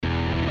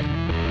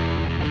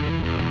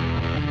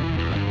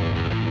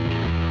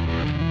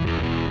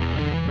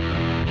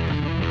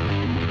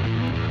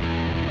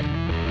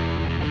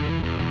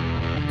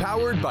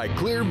powered by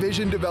Clear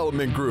Vision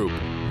Development Group.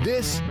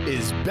 This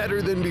is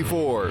Better Than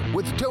Before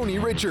with Tony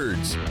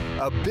Richards,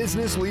 a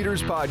business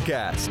leaders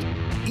podcast.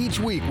 Each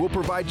week, we'll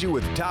provide you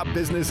with top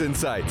business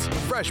insights,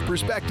 fresh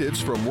perspectives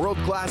from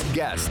world-class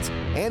guests,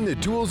 and the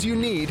tools you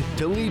need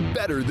to lead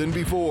better than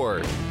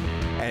before.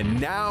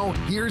 And now,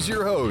 here's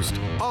your host,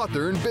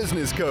 author and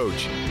business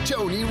coach,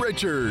 Tony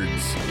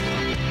Richards.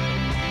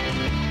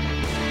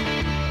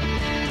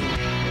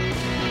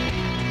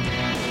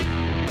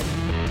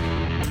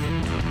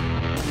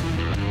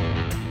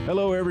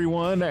 Hello,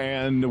 everyone,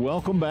 and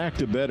welcome back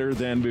to Better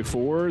Than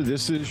Before.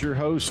 This is your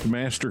host,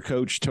 Master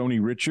Coach Tony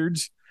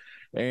Richards,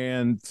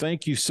 and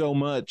thank you so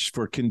much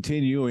for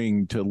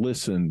continuing to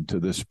listen to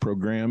this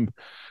program.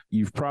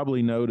 You've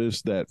probably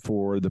noticed that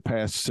for the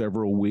past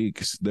several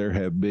weeks, there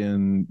have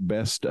been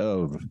best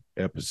of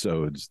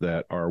episodes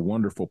that our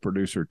wonderful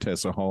producer,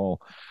 Tessa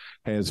Hall,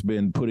 has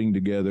been putting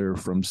together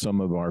from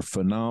some of our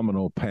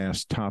phenomenal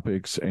past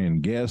topics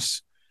and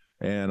guests.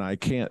 And I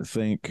can't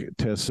thank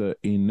Tessa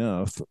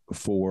enough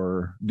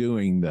for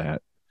doing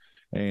that.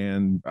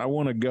 And I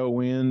want to go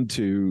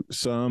into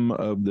some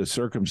of the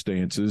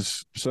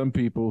circumstances. Some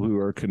people who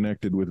are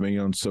connected with me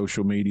on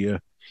social media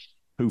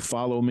who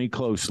follow me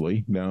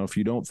closely. Now, if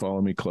you don't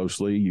follow me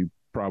closely, you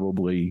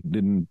probably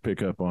didn't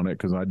pick up on it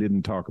because I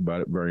didn't talk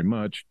about it very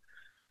much.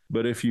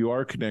 But if you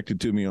are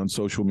connected to me on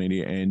social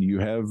media and you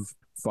have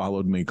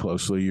followed me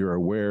closely, you're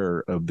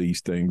aware of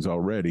these things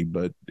already.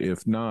 But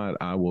if not,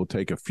 I will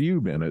take a few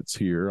minutes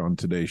here on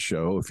today's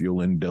show, if you'll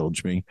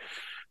indulge me,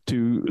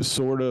 to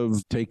sort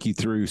of take you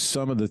through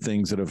some of the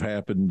things that have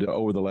happened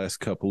over the last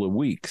couple of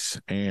weeks.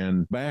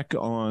 And back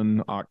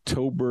on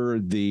October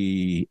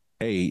the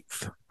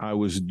 8th, I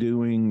was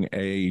doing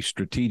a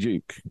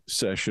strategic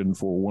session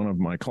for one of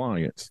my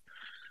clients.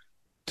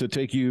 To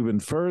take you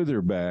even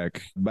further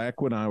back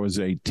when I was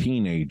a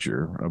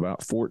teenager,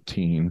 about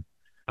 14,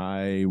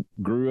 I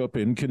grew up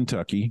in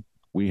Kentucky.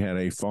 We had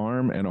a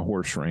farm and a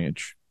horse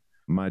ranch.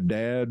 My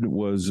dad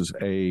was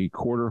a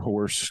quarter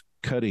horse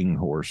cutting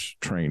horse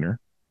trainer.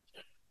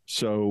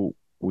 So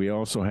we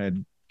also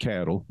had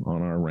cattle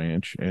on our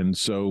ranch. And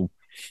so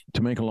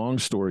to make a long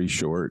story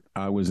short,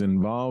 I was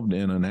involved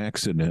in an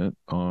accident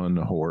on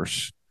a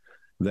horse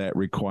that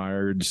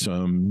required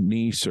some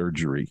knee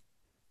surgery.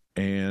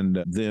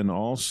 And then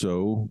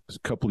also a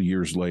couple of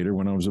years later,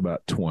 when I was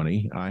about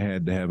 20, I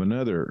had to have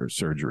another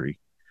surgery.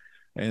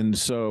 And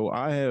so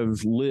I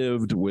have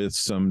lived with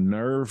some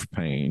nerve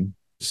pain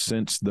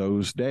since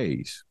those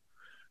days.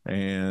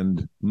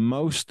 And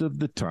most of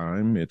the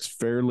time, it's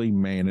fairly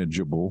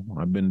manageable.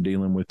 I've been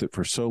dealing with it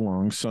for so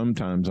long,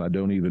 sometimes I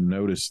don't even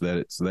notice that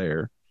it's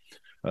there.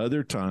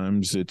 Other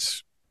times,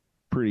 it's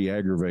pretty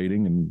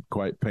aggravating and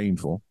quite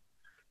painful.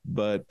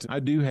 But I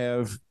do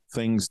have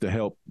things to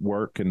help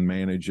work and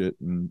manage it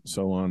and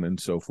so on and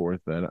so forth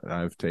that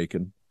I've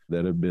taken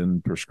that have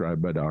been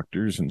prescribed by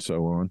doctors and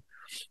so on.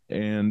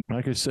 And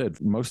like I said,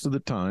 most of the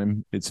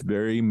time it's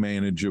very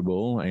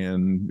manageable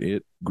and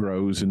it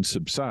grows and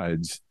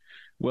subsides.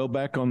 Well,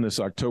 back on this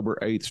October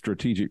 8th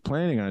strategic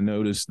planning, I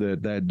noticed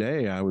that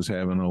day I was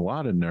having a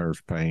lot of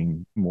nerve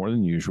pain, more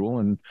than usual.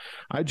 And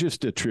I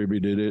just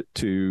attributed it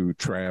to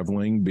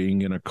traveling,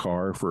 being in a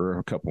car for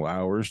a couple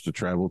hours to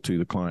travel to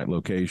the client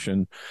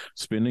location,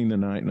 spending the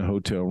night in a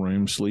hotel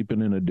room,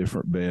 sleeping in a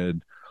different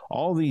bed.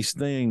 All these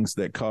things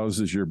that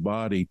causes your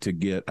body to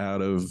get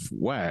out of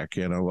whack.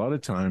 And a lot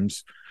of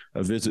times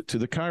a visit to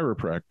the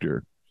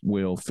chiropractor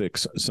will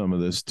fix some of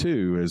this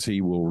too, as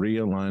he will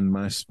realign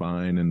my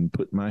spine and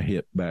put my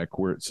hip back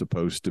where it's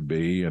supposed to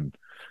be and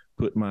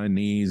put my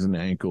knees and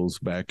ankles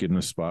back in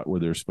the spot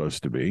where they're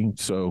supposed to be.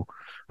 So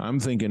I'm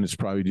thinking it's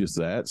probably just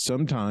that.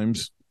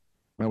 Sometimes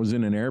I was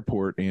in an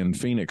airport in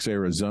Phoenix,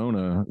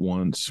 Arizona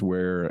once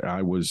where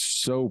I was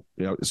so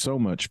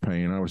much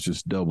pain. I was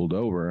just doubled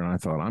over. And I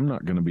thought, I'm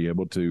not going to be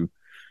able to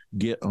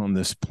get on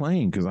this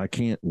plane because I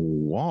can't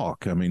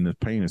walk. I mean, the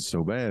pain is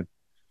so bad.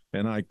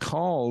 And I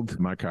called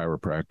my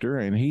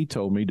chiropractor and he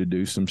told me to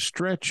do some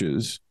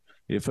stretches,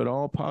 if at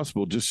all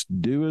possible, just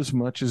do as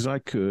much as I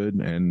could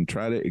and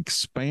try to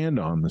expand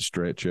on the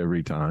stretch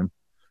every time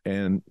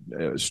and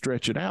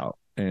stretch it out.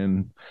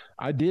 And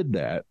I did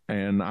that,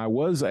 and I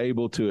was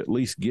able to at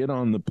least get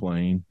on the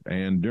plane.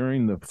 And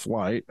during the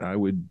flight, I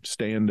would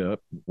stand up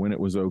when it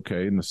was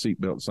okay and the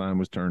seatbelt sign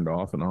was turned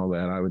off and all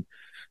that. I would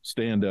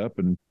stand up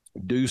and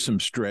do some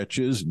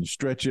stretches and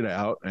stretch it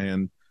out.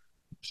 And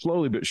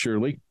slowly but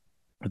surely,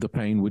 the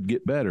pain would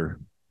get better.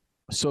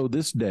 So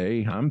this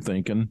day, I'm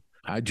thinking,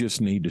 I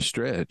just need to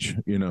stretch,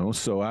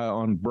 So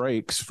on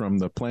breaks from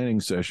the planning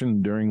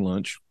session during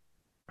lunch,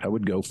 I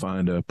would go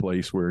find a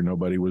place where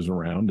nobody was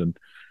around, and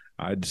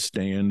I'd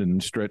stand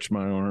and stretch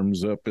my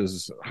arms up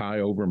as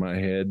high over my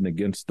head and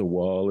against the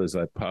wall as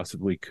I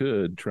possibly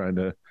could, trying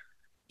to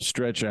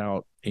stretch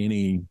out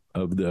any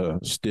of the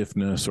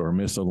stiffness or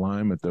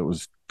misalignment that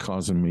was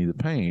causing me the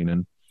pain.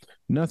 And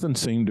nothing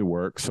seemed to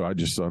work. So I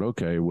just thought,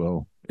 okay,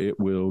 well, it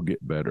will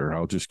get better.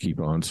 I'll just keep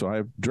on. So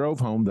I drove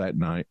home that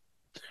night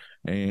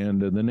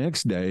And the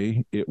next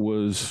day it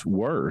was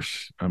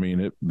worse. I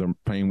mean, the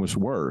pain was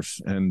worse.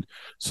 And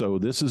so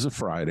this is a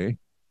Friday.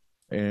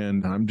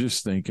 And I'm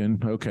just thinking,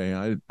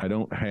 okay, I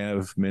don't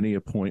have many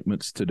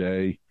appointments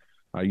today.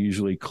 I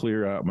usually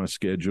clear out my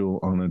schedule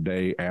on a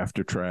day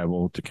after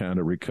travel to kind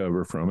of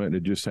recover from it.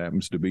 It just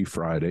happens to be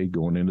Friday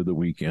going into the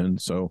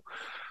weekend. So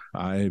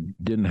I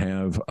didn't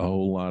have a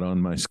whole lot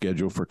on my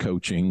schedule for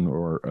coaching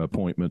or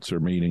appointments or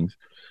meetings.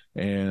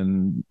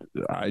 And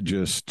I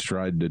just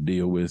tried to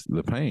deal with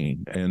the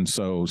pain. And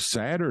so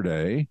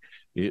Saturday,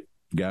 it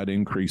got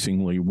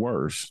increasingly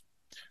worse.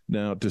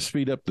 Now, to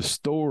speed up the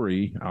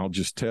story, I'll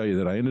just tell you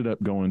that I ended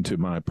up going to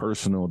my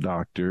personal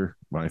doctor,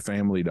 my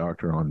family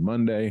doctor on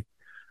Monday,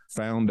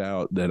 found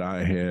out that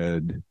I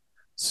had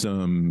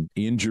some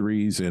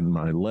injuries in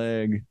my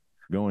leg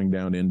going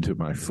down into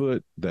my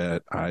foot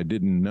that I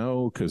didn't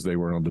know because they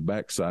were on the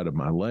backside of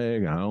my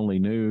leg. I only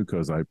knew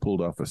because I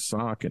pulled off a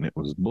sock and it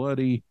was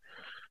bloody.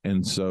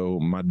 And so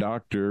my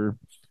doctor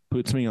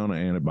puts me on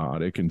an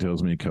antibiotic and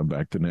tells me to come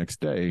back the next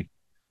day.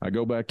 I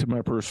go back to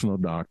my personal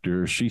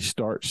doctor. She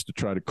starts to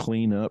try to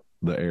clean up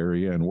the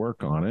area and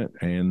work on it.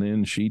 And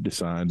then she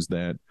decides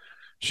that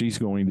she's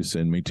going to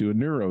send me to a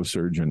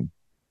neurosurgeon.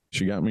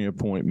 She got me an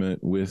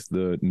appointment with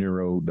the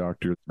neuro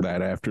doctor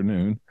that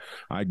afternoon.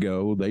 I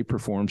go, they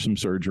perform some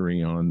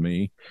surgery on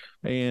me,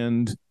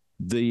 and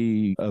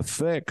the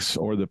effects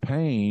or the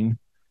pain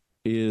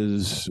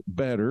is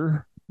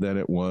better than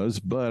it was,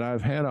 but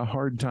I've had a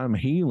hard time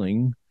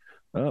healing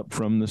up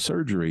from the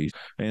surgery.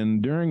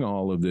 And during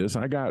all of this,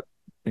 I got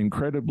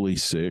incredibly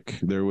sick.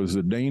 There was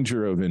a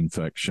danger of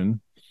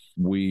infection.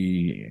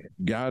 We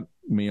got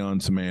me on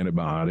some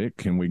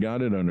antibiotic and we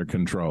got it under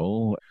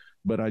control,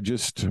 but I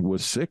just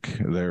was sick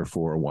there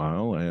for a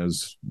while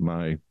as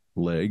my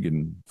leg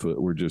and foot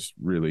were just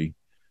really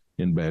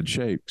in bad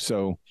shape.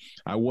 So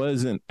I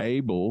wasn't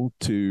able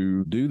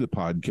to do the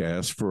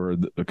podcast for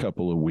a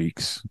couple of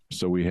weeks.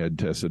 So we had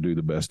Tessa do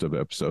the best of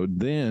episode.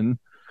 Then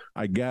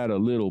I got a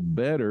little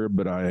better,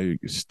 but I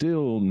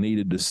still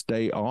needed to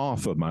stay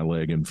off of my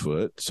leg and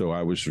foot. So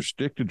I was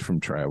restricted from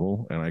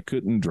travel and I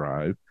couldn't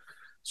drive.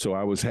 So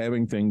I was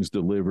having things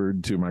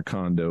delivered to my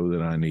condo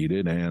that I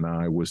needed, and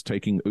I was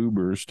taking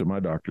Ubers to my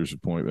doctor's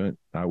appointment.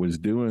 I was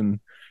doing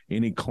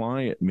any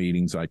client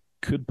meetings I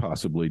could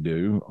possibly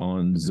do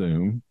on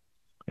Zoom,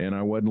 and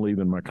I wasn't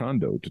leaving my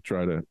condo to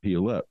try to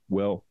heal up.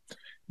 Well,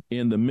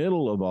 in the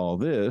middle of all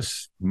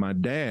this, my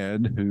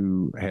dad,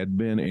 who had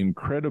been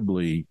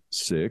incredibly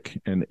sick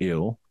and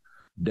ill,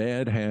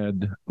 Dad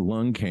had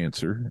lung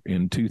cancer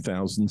in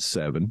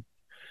 2007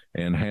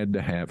 and had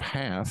to have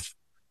half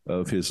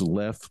of his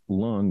left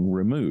lung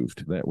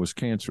removed. That was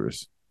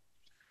cancerous.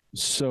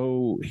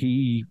 So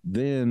he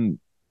then,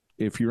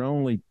 if you're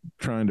only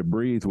trying to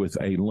breathe with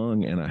a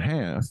lung and a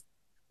half,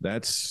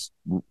 that's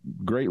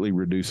greatly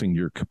reducing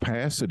your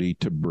capacity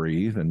to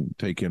breathe and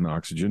take in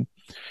oxygen.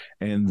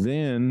 And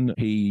then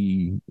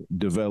he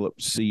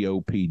developed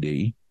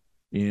COPD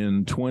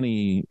in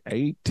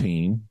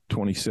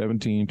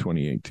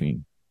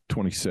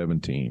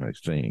 2017, I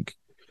think.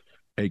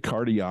 A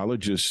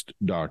cardiologist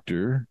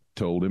doctor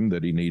told him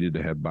that he needed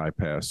to have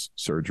bypass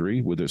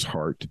surgery with his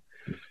heart.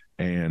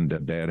 And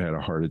Dad had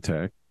a heart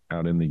attack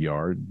out in the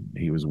yard.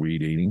 He was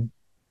weed eating.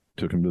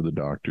 Took him to the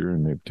doctor,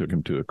 and they took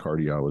him to a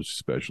cardiologist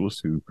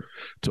specialist who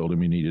told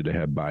him he needed to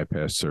have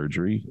bypass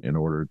surgery in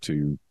order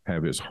to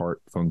have his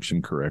heart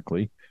function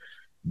correctly,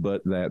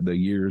 but that the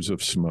years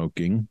of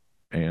smoking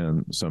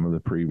and some of the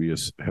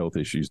previous health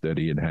issues that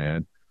he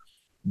had,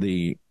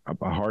 the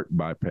heart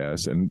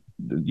bypass, and,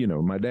 you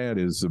know, my dad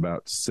is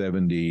about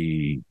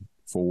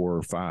 74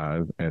 or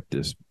 5 at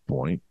this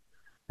point,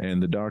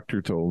 and the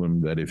doctor told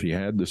him that if he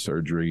had the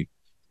surgery,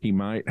 he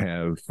might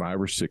have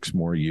 5 or 6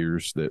 more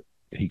years that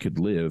he could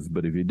live,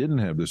 but if he didn't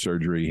have the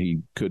surgery, he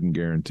couldn't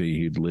guarantee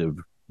he'd live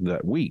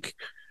that week.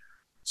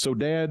 So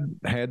Dad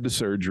had the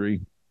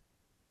surgery,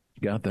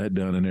 got that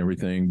done and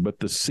everything, but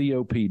the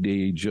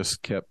COPD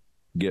just kept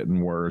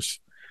getting worse.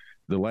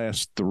 The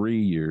last 3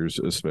 years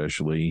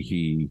especially,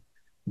 he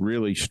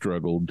really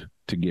struggled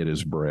to get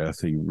his breath.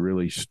 He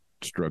really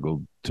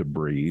struggled to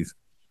breathe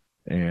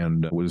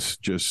and was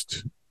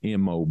just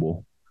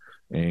immobile.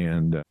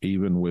 And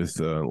even with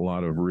a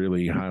lot of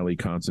really highly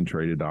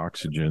concentrated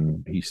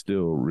oxygen, he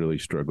still really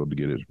struggled to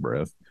get his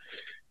breath.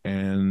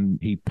 And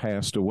he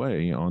passed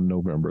away on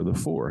November the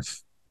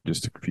 4th,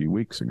 just a few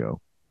weeks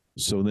ago.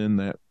 So then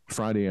that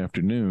Friday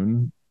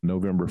afternoon,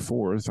 November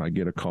 4th, I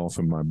get a call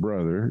from my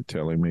brother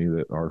telling me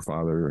that our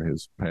father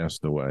has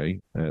passed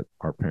away at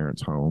our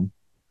parents' home.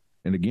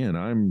 And again,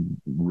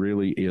 I'm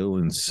really ill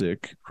and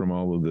sick from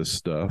all of this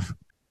stuff.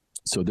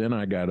 So then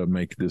I got to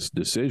make this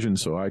decision.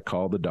 So I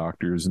call the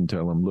doctors and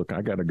tell them, look,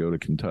 I got to go to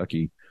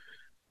Kentucky.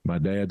 My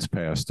dad's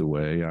passed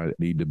away. I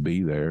need to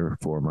be there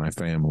for my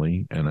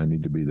family, and I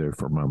need to be there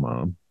for my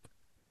mom.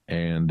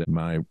 And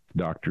my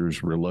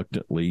doctors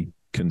reluctantly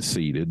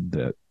conceded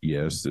that,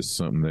 yes, this is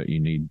something that you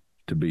need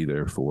to be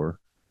there for.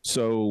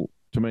 So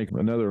To make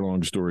another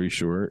long story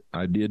short,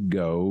 I did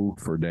go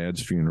for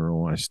Dad's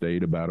funeral. I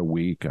stayed about a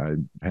week. I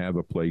have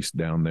a place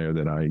down there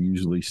that I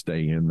usually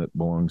stay in that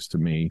belongs to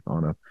me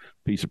on a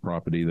piece of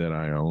property that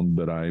I own,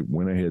 but I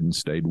went ahead and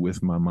stayed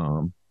with my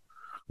mom.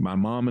 My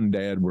mom and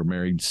Dad were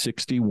married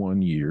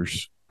 61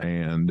 years,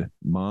 and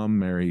Mom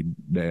married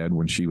Dad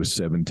when she was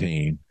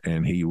 17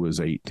 and he was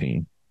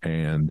 18,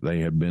 and they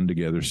have been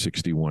together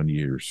 61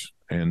 years.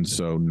 And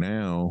so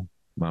now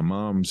my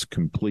mom's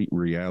complete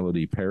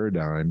reality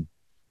paradigm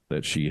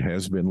that she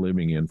has been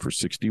living in for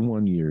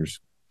 61 years.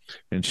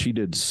 And she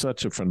did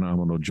such a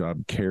phenomenal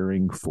job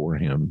caring for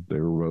him. They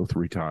were both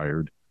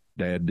retired.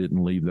 Dad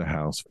didn't leave the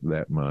house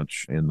that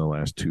much in the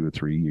last 2 or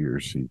 3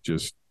 years. He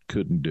just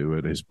couldn't do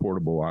it. His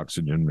portable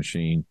oxygen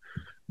machine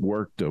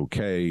worked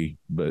okay,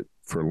 but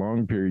for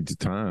long periods of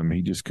time,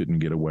 he just couldn't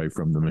get away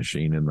from the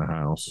machine in the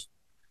house.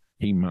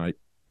 He might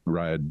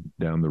ride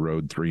down the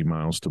road 3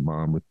 miles to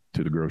Mom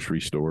to the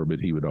grocery store, but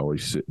he would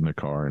always sit in the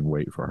car and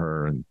wait for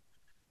her. And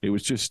it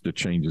was just a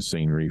change of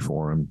scenery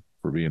for him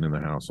for being in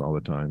the house all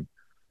the time.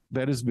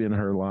 That has been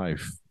her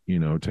life,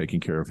 taking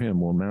care of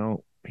him. Well, now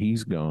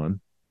he's gone.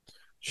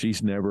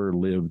 She's never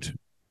lived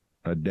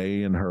a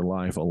day in her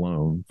life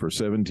alone. For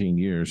 17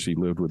 years, she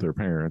lived with her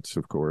parents,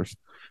 of course.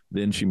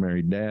 Then she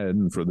married Dad,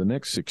 and for the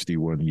next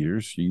 61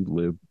 years, she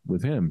lived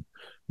with him.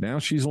 Now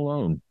she's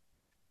alone.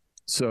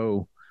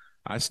 So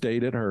I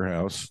stayed at her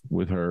house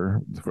with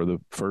her for the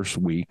first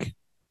week.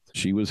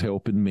 She was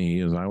helping me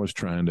as I was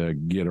trying to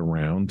get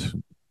around.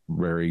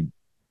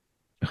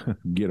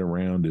 Get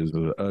around is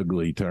an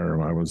ugly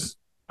term. I was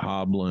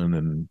hobbling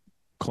and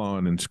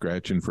clawing and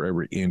scratching for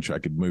every inch I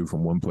could move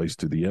from one place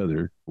to the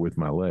other with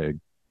my leg.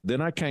 Then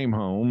I came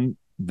home.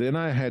 Then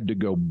I had to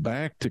go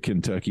back to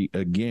Kentucky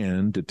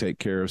again to take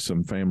care of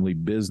some family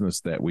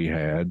business that we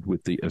had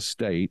with the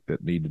estate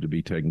that needed to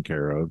be taken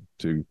care of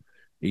to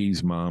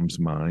ease Mom's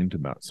mind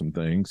about some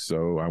things.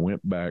 So I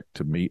went back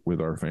to meet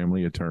with our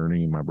family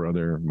attorney, my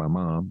brother, my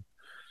mom.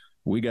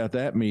 We got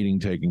that meeting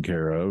taken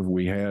care of.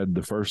 We had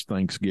the first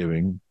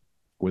Thanksgiving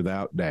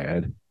without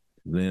Dad.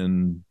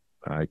 Then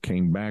I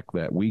came back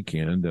that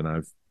weekend, and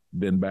I've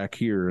been back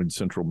here in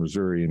central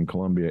Missouri in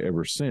Columbia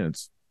ever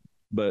since.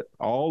 But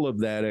all of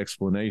that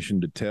explanation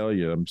to tell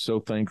you, I'm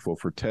so thankful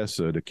for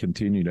Tessa to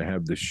continue to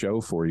have this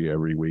show for you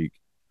every week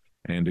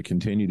and to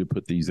continue to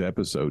put these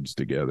episodes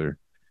together.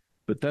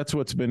 But that's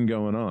what's been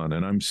going on,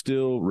 and I'm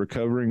still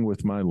recovering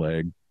with my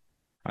leg.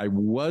 I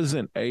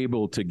wasn't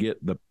able to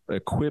get the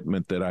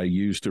equipment that I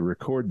used to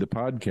record the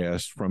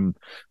podcast from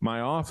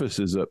my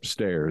offices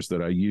upstairs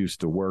that I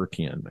used to work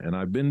in. And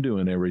I've been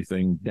doing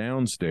everything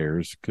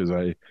downstairs because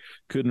I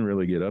couldn't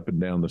really get up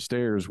and down the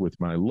stairs with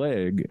my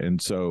leg.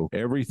 And so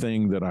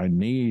everything that I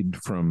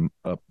need from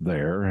up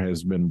there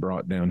has been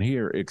brought down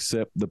here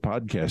except the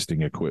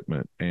podcasting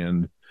equipment.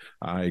 And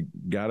I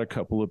got a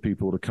couple of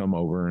people to come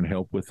over and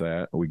help with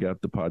that. We got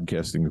the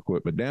podcasting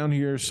equipment down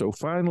here. So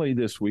finally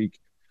this week,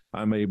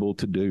 I'm able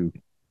to do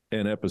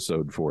an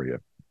episode for you.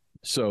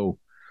 So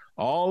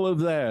all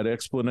of that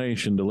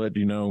explanation to let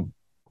you know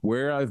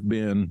where I've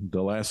been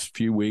the last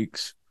few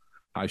weeks.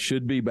 I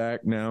should be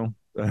back now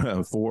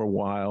for a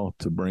while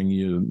to bring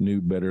you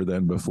new Better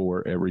Than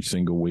Before every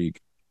single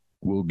week.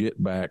 We'll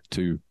get back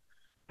to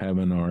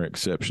having our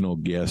exceptional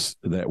guests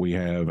that we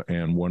have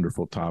and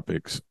wonderful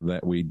topics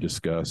that we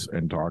discuss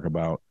and talk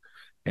about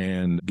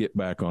and get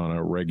back on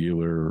a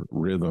regular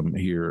rhythm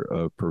here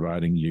of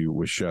providing you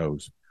with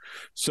shows.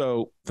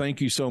 So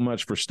thank you so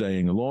much for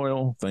staying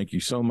loyal. Thank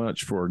you so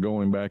much for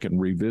going back and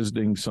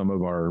revisiting some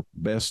of our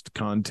best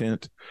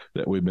content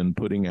that we've been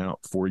putting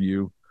out for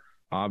you.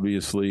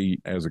 Obviously,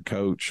 as a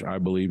coach, I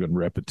believe in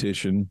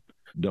repetition.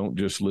 Don't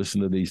just listen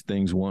to these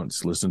things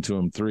once. Listen to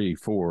them 3,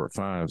 4,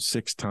 5,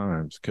 6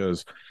 times,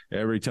 because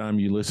every time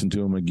you listen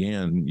to them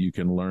again, you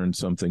can learn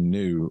something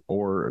new,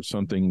 or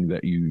something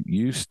that you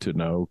used to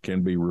know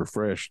can be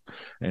refreshed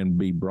and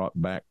be brought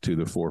back to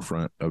the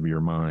forefront of your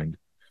mind.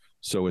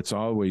 So it's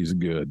always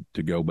good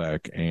to go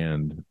back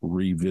and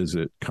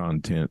revisit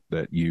content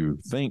that you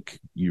think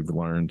you've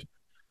learned,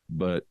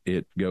 but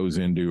it goes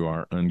into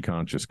our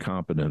unconscious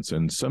competence.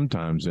 And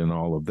sometimes in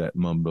all of that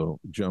mumbo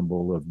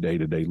jumble of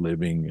day-to-day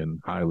living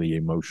and highly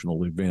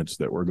emotional events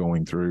that we're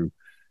going through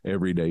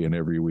every day and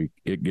every week,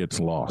 it gets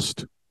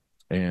lost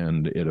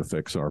and it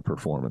affects our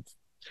performance.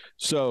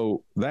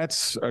 So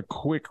that's a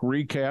quick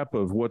recap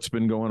of what's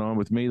been going on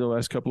with me the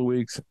last couple of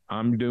weeks.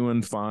 I'm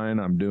doing fine.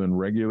 I'm doing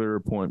regular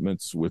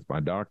appointments with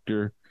my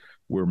doctor.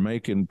 We're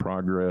making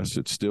progress.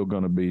 It's still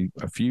going to be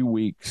a few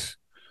weeks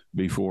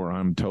before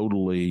I'm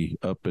totally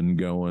up and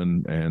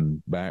going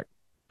and back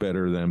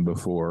better than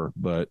before,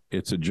 but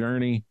it's a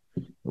journey.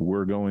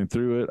 We're going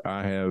through it.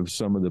 I have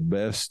some of the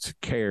best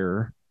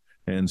care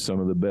and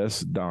some of the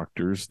best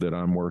doctors that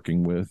I'm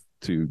working with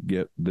to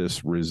get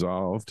this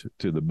resolved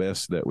to the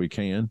best that we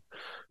can.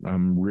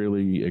 I'm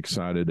really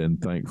excited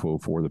and thankful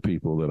for the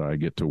people that I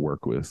get to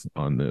work with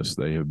on this.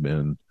 They have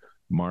been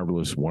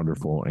marvelous,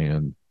 wonderful,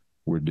 and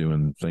we're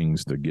doing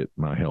things to get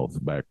my health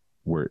back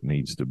where it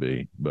needs to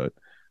be. But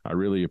I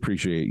really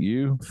appreciate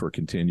you for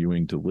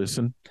continuing to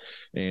listen.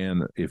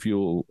 And if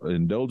you'll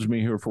indulge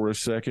me here for a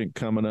second,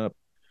 coming up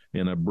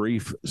in a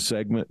brief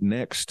segment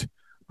next,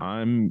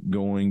 I'm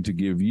going to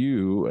give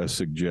you a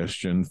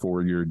suggestion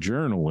for your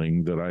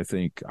journaling that I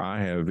think I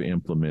have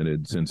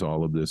implemented since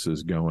all of this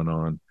is going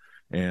on.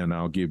 And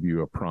I'll give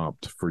you a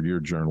prompt for your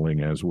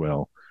journaling as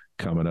well,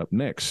 coming up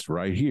next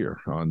right here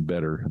on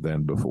Better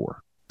Than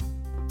Before.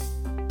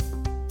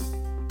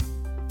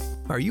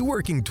 Are you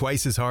working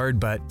twice as hard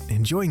but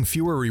enjoying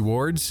fewer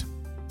rewards?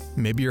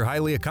 Maybe you're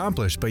highly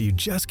accomplished but you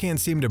just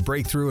can't seem to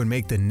break through and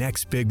make the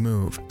next big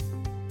move.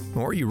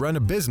 Or you run a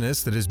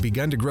business that has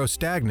begun to grow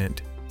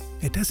stagnant.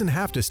 It doesn't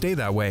have to stay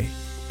that way.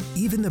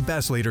 Even the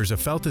best leaders have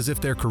felt as if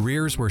their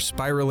careers were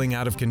spiraling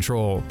out of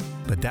control,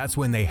 but that's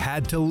when they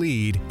had to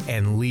lead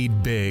and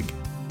lead big.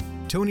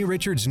 Tony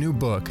Richards' new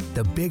book,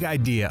 The Big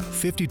Idea: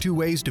 52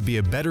 Ways to Be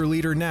a Better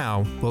Leader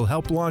Now, will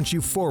help launch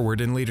you forward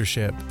in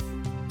leadership.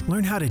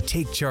 Learn how to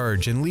take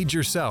charge and lead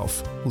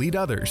yourself, lead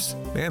others,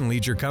 and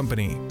lead your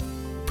company.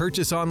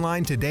 Purchase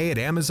online today at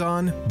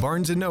Amazon,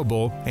 Barnes &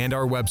 Noble, and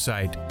our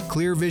website,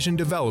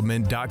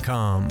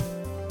 clearvisiondevelopment.com.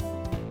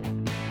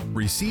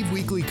 Receive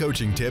weekly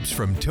coaching tips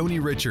from Tony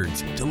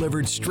Richards,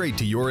 delivered straight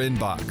to your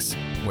inbox.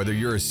 Whether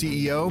you're a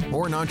CEO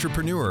or an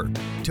entrepreneur,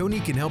 Tony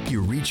can help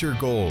you reach your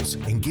goals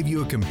and give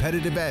you a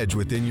competitive edge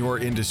within your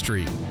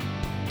industry.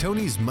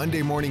 Tony's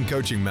Monday Morning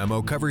Coaching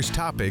Memo covers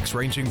topics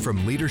ranging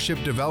from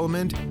leadership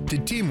development to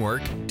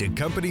teamwork to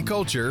company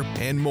culture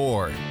and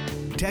more.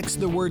 Text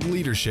the word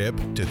leadership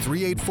to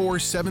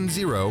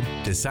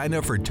 38470 to sign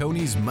up for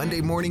Tony's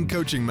Monday Morning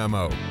Coaching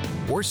Memo,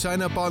 or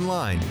sign up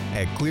online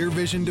at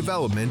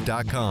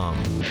clearvisiondevelopment.com.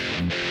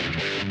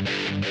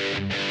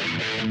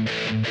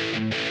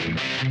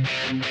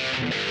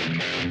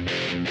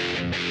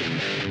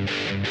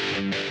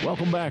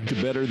 Welcome back to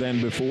Better Than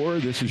Before.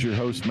 This is your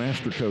host,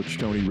 Master Coach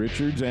Tony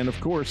Richards. And of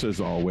course, as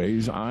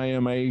always, I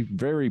am a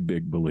very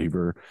big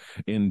believer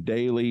in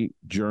daily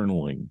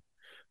journaling.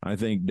 I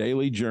think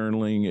daily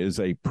journaling is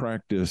a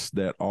practice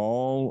that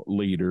all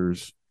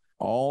leaders,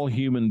 all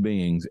human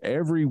beings,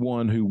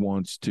 everyone who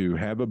wants to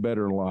have a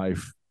better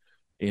life,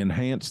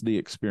 enhance the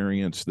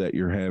experience that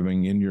you're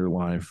having in your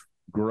life,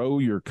 grow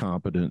your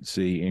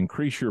competency,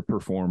 increase your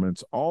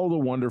performance, all the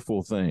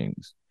wonderful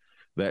things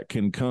that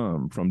can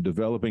come from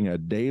developing a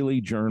daily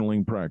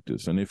journaling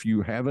practice. And if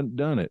you haven't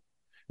done it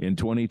in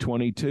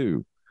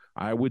 2022,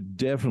 I would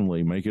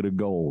definitely make it a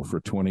goal for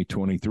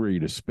 2023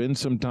 to spend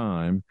some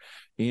time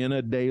in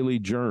a daily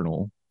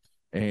journal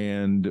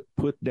and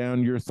put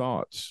down your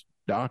thoughts,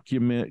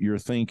 document your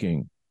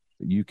thinking.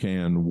 You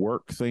can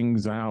work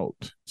things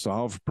out,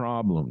 solve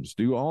problems,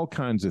 do all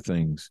kinds of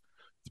things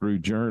through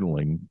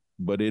journaling,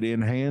 but it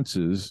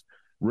enhances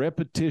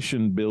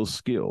repetition, builds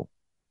skill.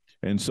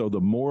 And so the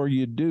more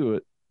you do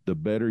it, the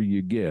better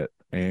you get.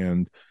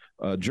 And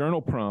a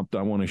journal prompt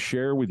I want to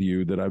share with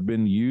you that I've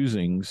been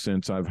using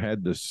since I've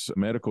had this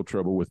medical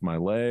trouble with my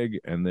leg,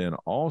 and then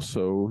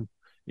also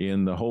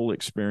in the whole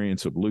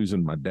experience of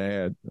losing my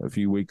dad a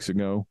few weeks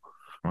ago.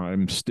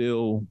 I'm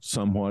still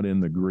somewhat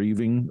in the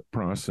grieving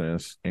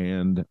process,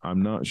 and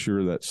I'm not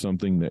sure that's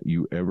something that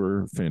you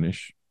ever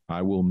finish.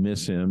 I will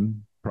miss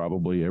him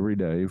probably every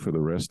day for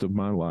the rest of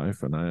my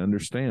life, and I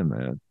understand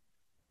that.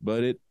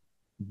 But it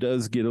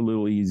does get a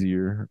little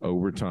easier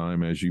over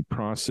time as you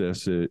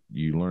process it,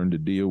 you learn to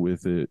deal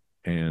with it,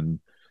 and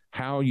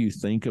how you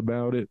think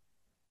about it.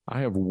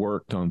 I have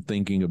worked on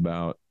thinking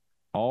about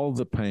all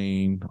the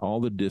pain, all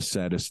the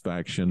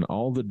dissatisfaction,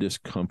 all the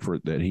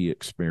discomfort that he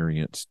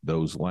experienced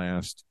those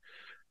last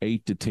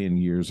 8 to 10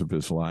 years of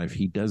his life.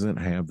 He doesn't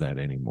have that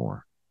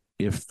anymore.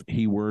 If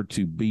he were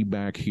to be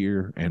back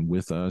here and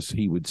with us,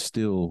 he would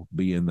still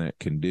be in that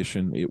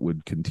condition. It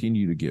would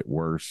continue to get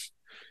worse.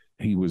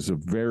 He was a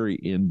very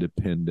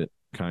independent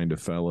kind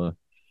of fella,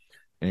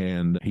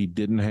 and he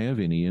didn't have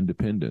any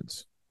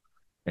independence.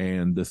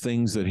 And the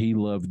things that he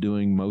loved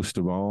doing most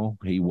of all,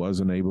 he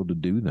wasn't able to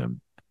do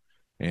them.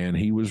 And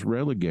he was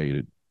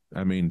relegated.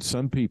 I mean,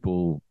 some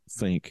people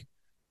think,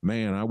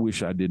 man, I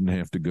wish I didn't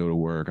have to go to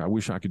work. I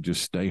wish I could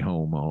just stay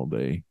home all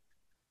day.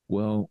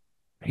 Well,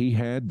 he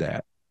had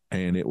that,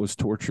 and it was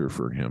torture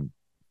for him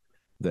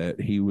that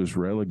he was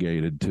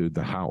relegated to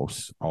the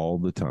house all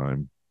the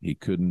time. He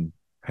couldn't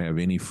have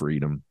any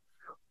freedom.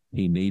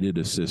 He needed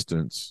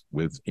assistance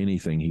with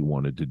anything he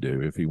wanted to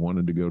do. If he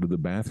wanted to go to the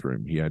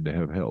bathroom, he had to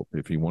have help.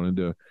 If he wanted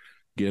to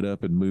get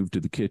up and move to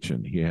the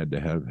kitchen, he had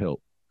to have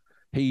help.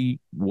 He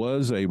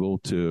was able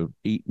to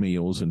eat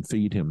meals and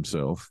feed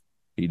himself.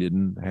 He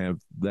didn't have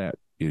that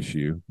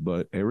issue,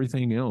 but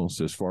everything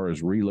else, as far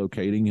as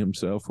relocating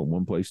himself from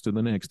one place to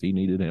the next, he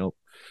needed help.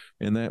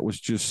 And that was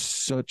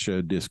just such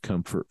a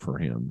discomfort for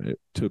him. It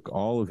took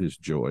all of his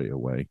joy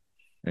away.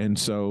 And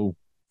so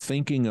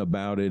thinking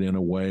about it in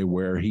a way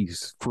where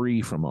he's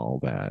free from all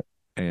that,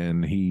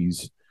 and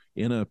he's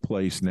in a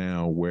place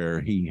now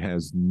where he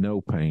has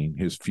no pain.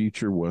 His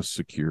future was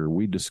secure.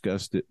 We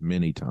discussed it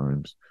many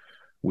times.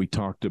 We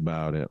talked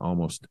about it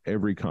almost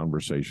every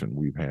conversation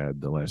we've had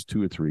the last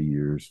 2 or 3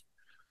 years.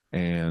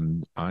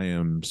 And I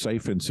am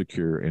safe and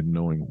secure in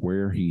knowing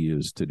where he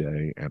is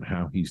today and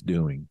how he's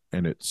doing.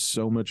 And it's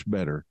so much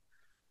better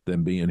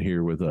than being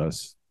here with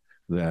us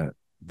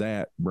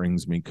that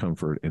brings me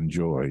comfort and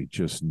joy,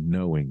 just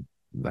knowing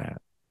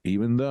that.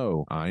 Even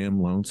though I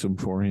am lonesome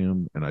for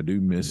him and I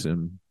do miss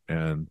him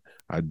and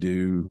I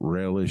do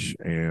relish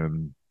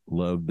and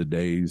love the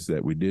days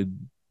that we did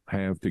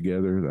have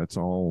together, that's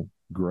all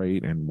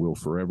great and will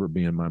forever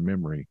be in my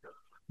memory.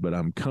 But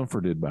I'm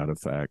comforted by the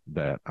fact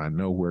that I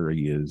know where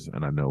he is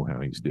and I know how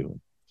he's doing.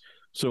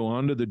 So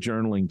on to the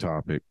journaling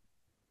topic.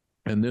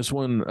 And this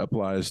one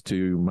applies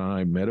to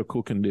my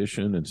medical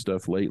condition and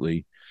stuff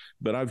lately,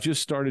 but I've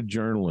just started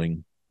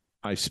journaling.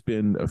 I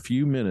spend a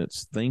few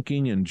minutes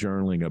thinking and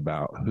journaling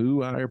about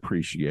who I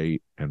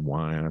appreciate and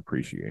why I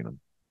appreciate them.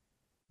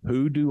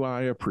 Who do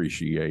I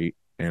appreciate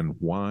and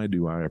why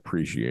do I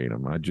appreciate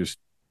them? I just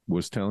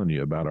was telling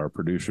you about our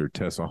producer,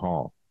 Tessa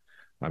Hall.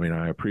 I mean,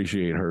 I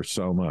appreciate her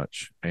so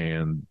much,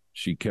 and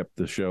she kept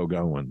the show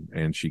going,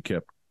 and she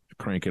kept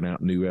cranking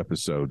out new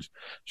episodes.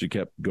 She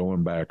kept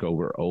going back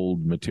over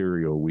old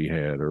material we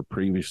had or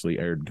previously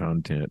aired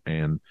content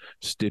and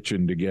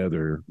stitching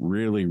together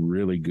really,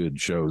 really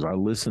good shows. I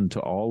listened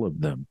to all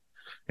of them,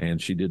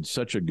 and she did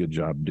such a good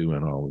job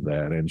doing all of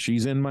that. And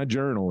she's in my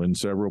journal in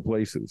several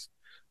places.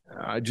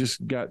 I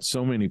just got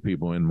so many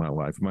people in my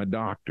life, my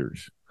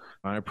doctors.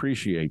 I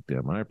appreciate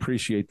them. I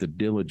appreciate the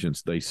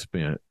diligence they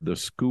spent, the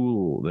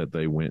school that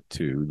they went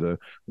to, the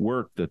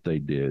work that they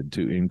did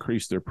to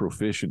increase their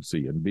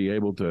proficiency and be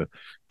able to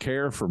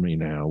care for me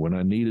now when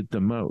I need it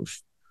the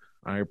most.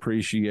 I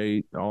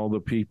appreciate all the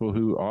people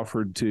who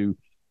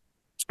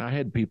I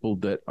had people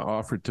that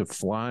offered to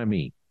fly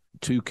me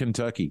to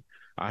Kentucky.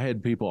 I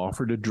had people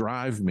offer to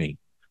drive me.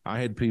 I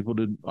had people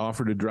to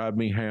offer to drive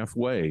me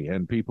halfway,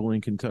 and people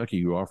in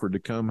Kentucky who offered to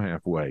come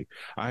halfway.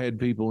 I had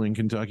people in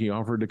Kentucky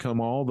offered to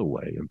come all the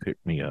way and pick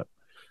me up.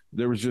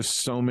 There was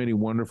just so many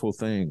wonderful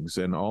things,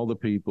 and all the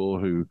people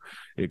who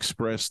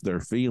expressed their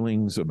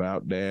feelings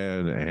about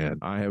Dad. And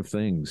I have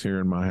things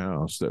here in my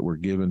house that were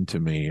given to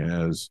me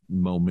as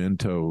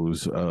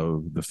mementos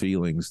of the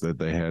feelings that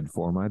they had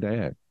for my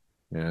dad.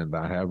 And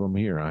I have them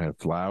here. I have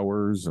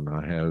flowers, and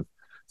I have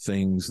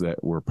things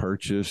that were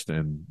purchased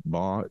and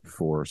bought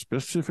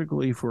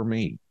specifically for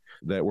me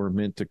that were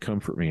meant to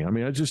comfort me. I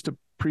mean, I just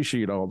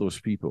appreciate all those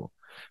people,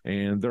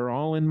 and they're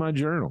all in my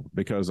journal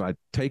because I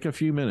take a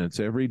few minutes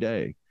every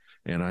day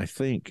and I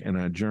think and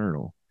I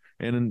journal.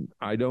 And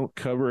I don't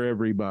cover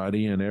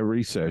everybody in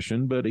every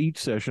session, but each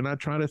session I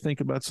try to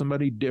think about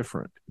somebody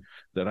different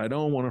that I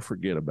don't want to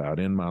forget about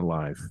in my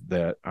life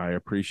that I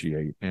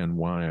appreciate and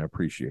why I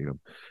appreciate them.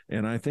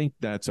 And I think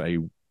that's a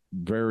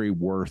very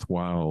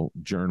worthwhile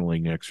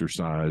journaling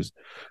exercise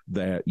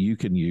that you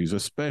can use,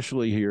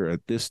 especially here at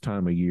this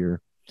time of year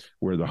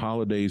where the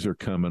holidays are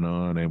coming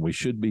on and we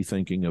should be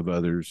thinking of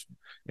others.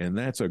 And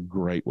that's a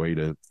great way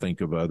to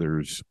think of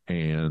others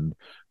and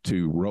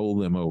to roll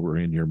them over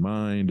in your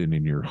mind and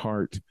in your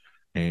heart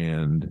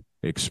and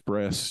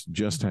express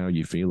just how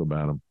you feel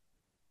about them.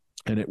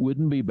 And it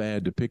wouldn't be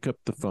bad to pick up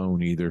the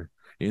phone either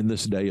in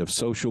this day of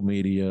social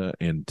media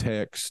and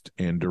text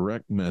and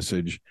direct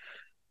message.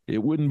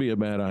 It wouldn't be a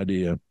bad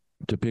idea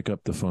to pick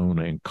up the phone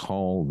and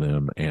call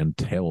them and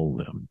tell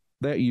them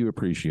that you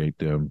appreciate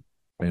them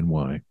and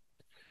why.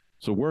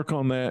 So work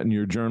on that in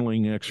your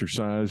journaling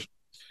exercise.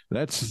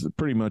 That's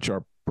pretty much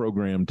our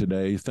program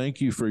today.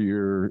 Thank you for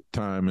your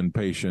time and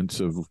patience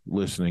of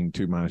listening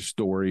to my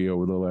story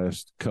over the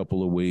last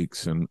couple of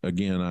weeks. And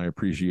again, I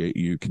appreciate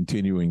you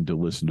continuing to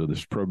listen to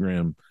this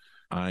program.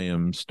 I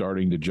am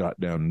starting to jot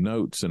down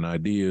notes and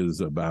ideas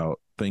about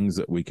things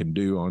that we can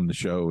do on the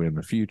show in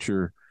the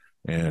future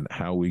and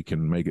how we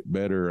can make it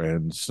better.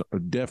 And so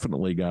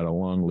definitely got a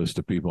long list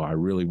of people I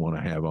really want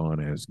to have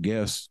on as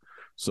guests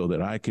so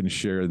that I can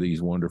share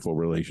these wonderful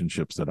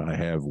relationships that I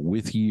have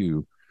with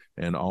you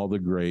and all the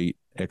great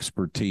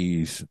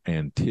expertise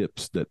and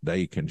tips that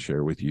they can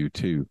share with you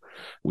too.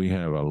 We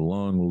have a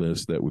long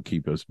list that will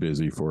keep us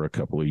busy for a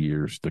couple of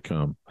years to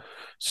come.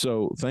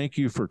 So thank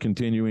you for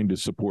continuing to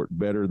support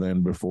Better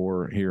Than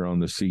Before here on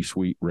the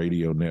C-Suite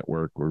Radio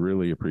Network. We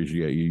really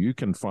appreciate you. You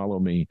can follow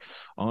me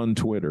on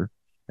Twitter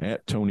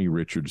at Tony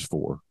Richards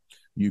 4.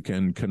 You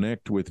can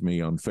connect with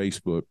me on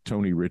Facebook.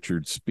 Tony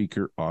Richards,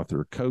 speaker,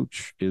 author,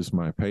 coach is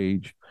my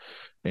page.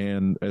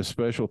 And a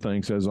special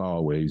thanks, as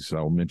always,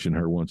 I'll mention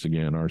her once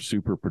again, our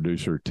super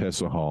producer,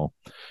 Tessa Hall.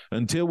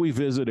 Until we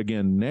visit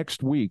again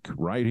next week,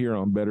 right here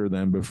on Better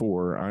Than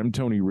Before, I'm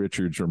Tony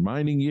Richards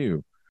reminding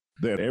you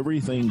that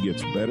everything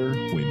gets better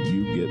when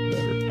you get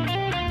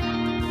better.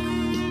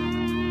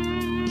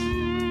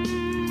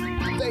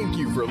 Thank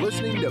you for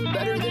listening to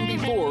Better Than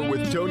Before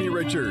with Tony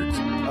Richards,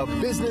 a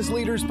business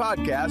leaders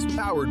podcast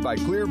powered by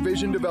Clear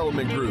Vision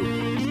Development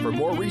Group. For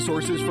more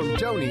resources from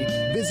Tony,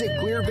 visit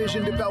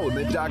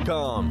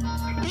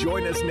clearvisiondevelopment.com.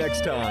 Join us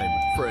next time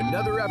for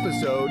another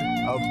episode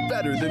of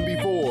Better Than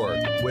Before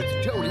with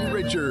Tony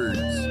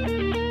Richards.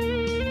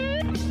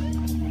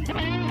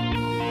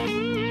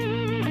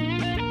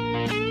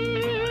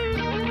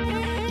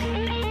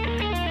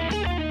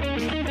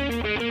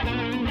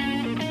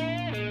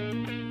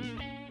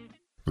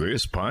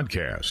 This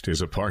podcast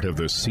is a part of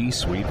the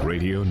C-Suite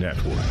Radio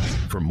Network.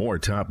 For more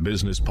top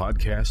business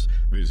podcasts,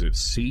 visit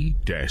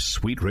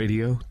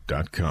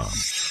c-suiteradio.com.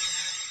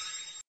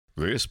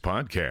 This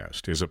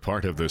podcast is a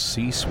part of the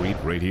C-Suite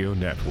Radio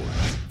Network.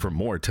 For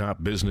more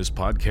top business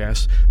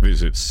podcasts,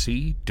 visit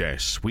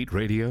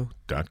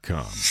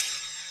c-suiteradio.com.